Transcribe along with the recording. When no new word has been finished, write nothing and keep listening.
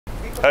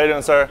How you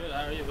doing, sir? Good,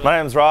 how are you, My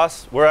name's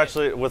Ross. We're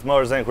actually with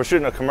Mowers Inc. We're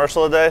shooting a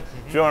commercial today.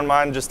 If you wouldn't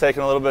mind just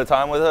taking a little bit of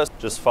time with us,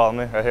 just follow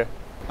me right here.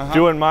 If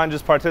you wouldn't mind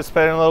just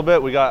participating a little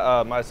bit, we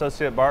got my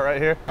associate Bart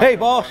right here. Hey,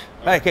 boss.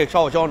 Hey, Kicks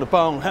always on the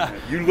phone.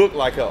 You look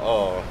like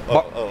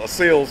a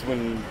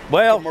salesman.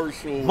 Well,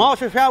 commercial.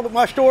 Monsters out with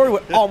my story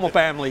with all my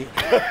family.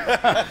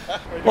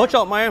 What's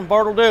up, man?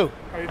 Bart will do.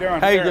 How you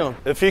doing? How you doing?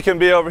 If he can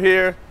be over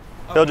here,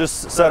 he'll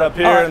just set up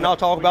here. All right, and I'll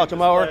talk about the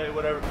mower.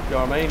 Whatever. You know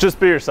what I mean? Just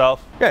be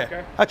yourself. Yeah,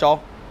 Okay. that's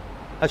all.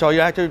 That's all.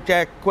 You have to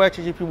ask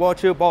questions if you want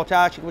to about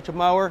touching with your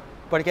mower,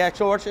 but it got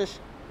sources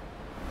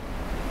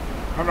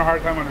I'm having a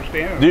hard time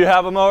understanding. Do you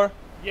have a mower?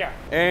 Yeah.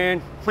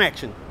 and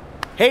flexion.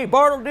 Hey,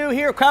 Bart will do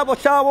here. Cabo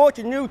Star with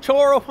your new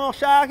Toro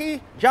Ponsaki.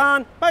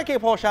 John, make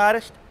it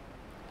Ponsadist.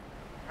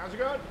 How's it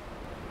going?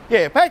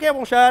 Yeah, make it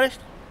Ponsadist.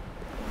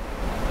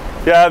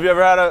 Yeah. Have you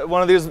ever had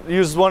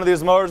used one of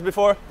these mowers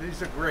before?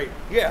 These are great.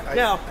 Yeah.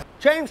 Now,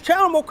 James,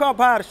 tell them what come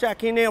out of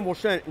Sack in them will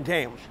send it in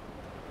Thames.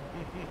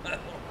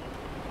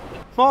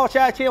 Small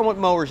chat here with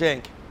Mowers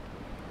Inc.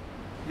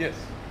 Yes.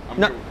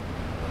 No,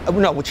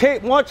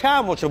 one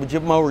time was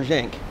with Mowers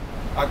Inc.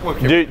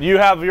 Do you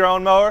have your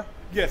own mower?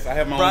 Yes, I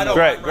have my own.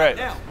 Great.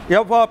 You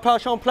ever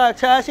push on black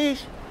chassis?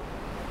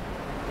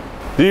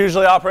 Do you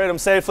usually operate them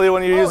safely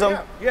when you use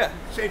them? Yeah.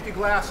 Safety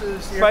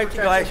glasses. Safety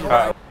glasses.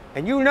 Right.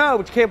 And you know,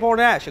 but you keep on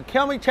that. So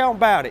tell them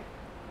about it.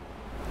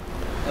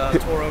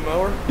 Toro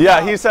mower?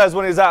 Yeah, he says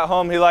when he's at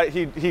home,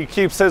 he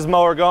keeps his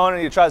mower going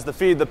and he tries to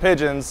feed the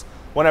pigeons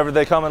whenever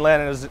they come and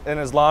land in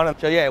his lawn.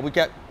 So yeah, we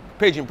got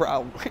pigeon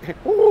problem.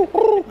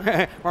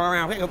 Run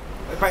around.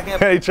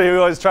 He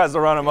always tries to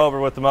run them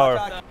over with the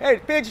mower. Hey,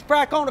 the pigeon's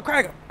back on the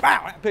cracker.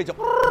 Bow, that pigeon.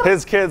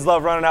 His kids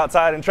love running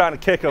outside and trying to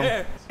kick them.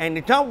 Yeah. And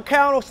the don't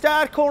count on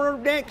side corner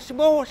of the neck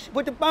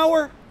with the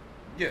mower.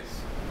 Yes.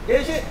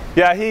 Is it?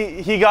 Yeah,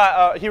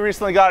 he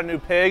recently got a new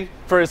pig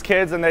for his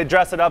kids and they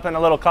dress it up in a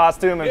little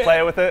costume and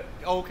play with it.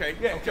 Okay.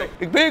 Yeah. Okay.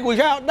 The pig was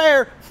out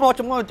there.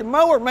 The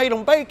mower made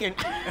them bacon.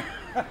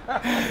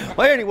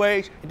 Well,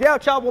 anyways, they'll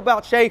talk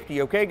about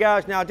safety, okay,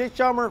 guys? Now, this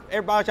summer,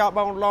 everybody's out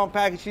mowing the lawn,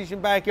 packages in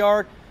the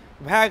backyard.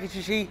 The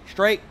packages see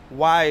straight.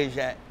 Why is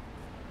that?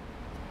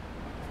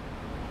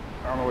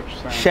 I don't know what you're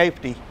saying.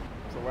 Safety.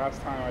 It's the last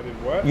time I did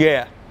what?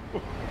 Yeah.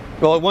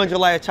 Well, when's the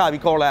last time you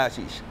called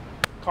ISIS?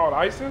 Called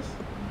ISIS?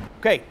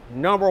 Okay,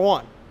 number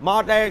one.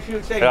 My dad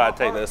should say. Yeah, I'll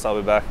take this. I'll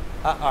be back.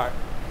 All right.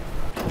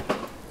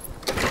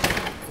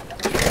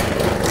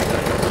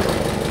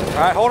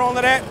 All right, hold on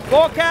to that.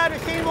 Go cat,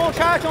 see more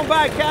charge on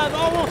back, guys.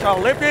 Almost,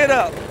 I'll lift it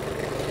up.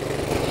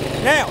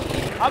 Now,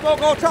 I'm gonna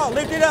go try,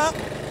 lift it up.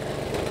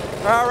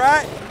 All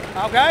right,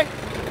 okay?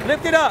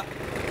 Lift it up.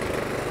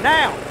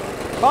 Now,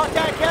 put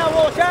that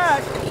cowboy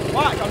size.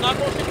 Watch, I'm not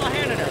gonna stick my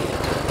hand in there.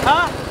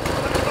 Huh?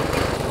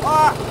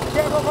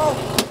 Go.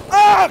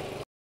 Ah!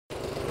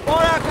 Pull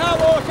that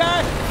cowboy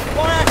size.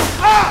 Pull that.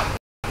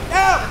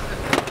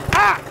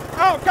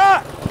 Oh,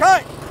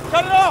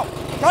 cut it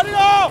off. Cut it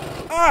off.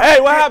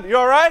 Hey, what happened? You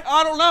all right?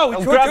 I don't know.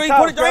 He put his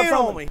hand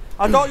on me.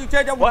 I thought you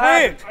said that was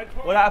big.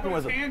 What happened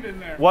with his him? hand in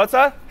there. What's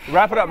that?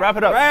 Wrap it up. Wrap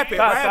it.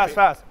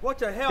 Fast. What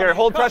the hell? Here,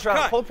 hold pressure on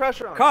him. Cut. Hold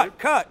pressure on him.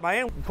 Cut,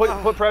 man.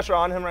 Put pressure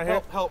on him right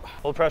here. Help.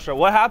 Hold pressure.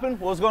 What happened?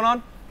 What was going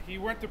on? He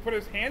went to put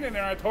his hand in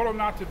there. I told him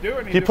not to do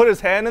it. He put his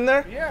hand in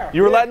there? Yeah.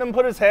 You were letting him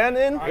put his hand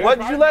in? What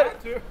did you let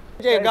it?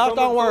 Yeah, guys,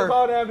 don't worry.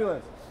 Call an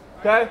ambulance.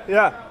 Okay?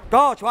 Yeah.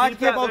 Dogs, why you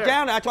keep on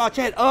down? That's why I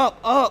said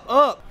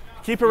up.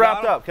 Keep it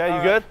wrapped up, okay?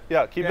 You good?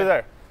 Yeah, keep it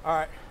there. All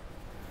right.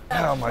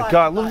 Oh my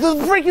God, look at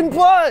the freaking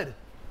blood!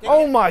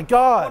 Oh my What did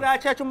God! I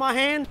touch on my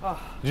hand?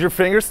 Is your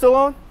finger still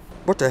on?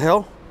 What the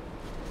hell?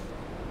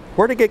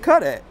 Where'd it get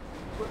cut at?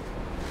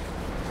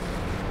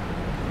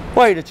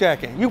 Wait a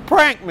second. You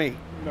pranked me.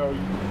 No,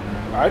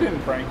 I didn't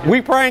prank you.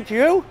 We pranked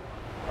you?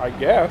 I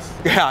guess.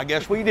 Yeah, I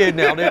guess we did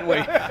now, didn't we?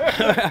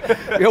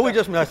 Yeah, we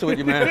just messed with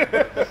you, man.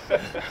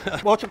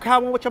 What's your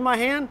problem with my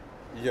hand?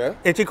 Yeah.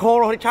 Is it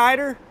hold it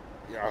tighter?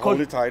 Yeah, I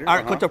hold it tighter. All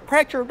right, because the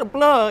pressure of the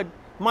blood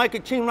make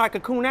it seem like a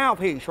kunal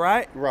piece,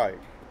 right? Right.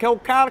 Can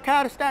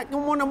kind of stack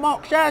on one of the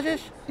mark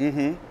sizes?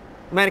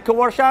 Mm-hmm. Man, it can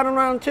water shot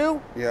around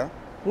too? Yeah.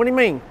 What do you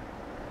mean?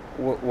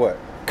 What?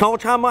 Can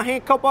time my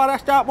hand cup out, I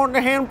stop wanting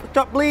the hand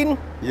stop bleeding?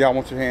 Yeah, I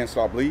want your hand to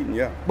stop bleeding,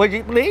 yeah. Was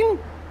it bleeding?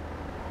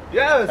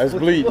 Yeah, It's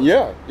bleeding,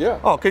 yeah.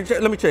 Oh,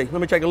 let me see.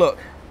 Let me take a look.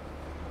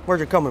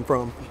 Where's it coming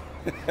from?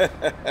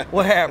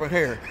 What happened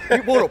here?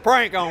 You pulled a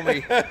prank on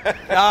me.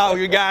 Oh,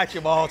 you got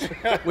you, boss.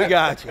 We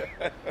got you.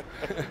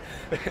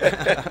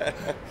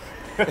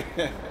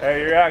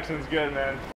 Hey, your action's good, man.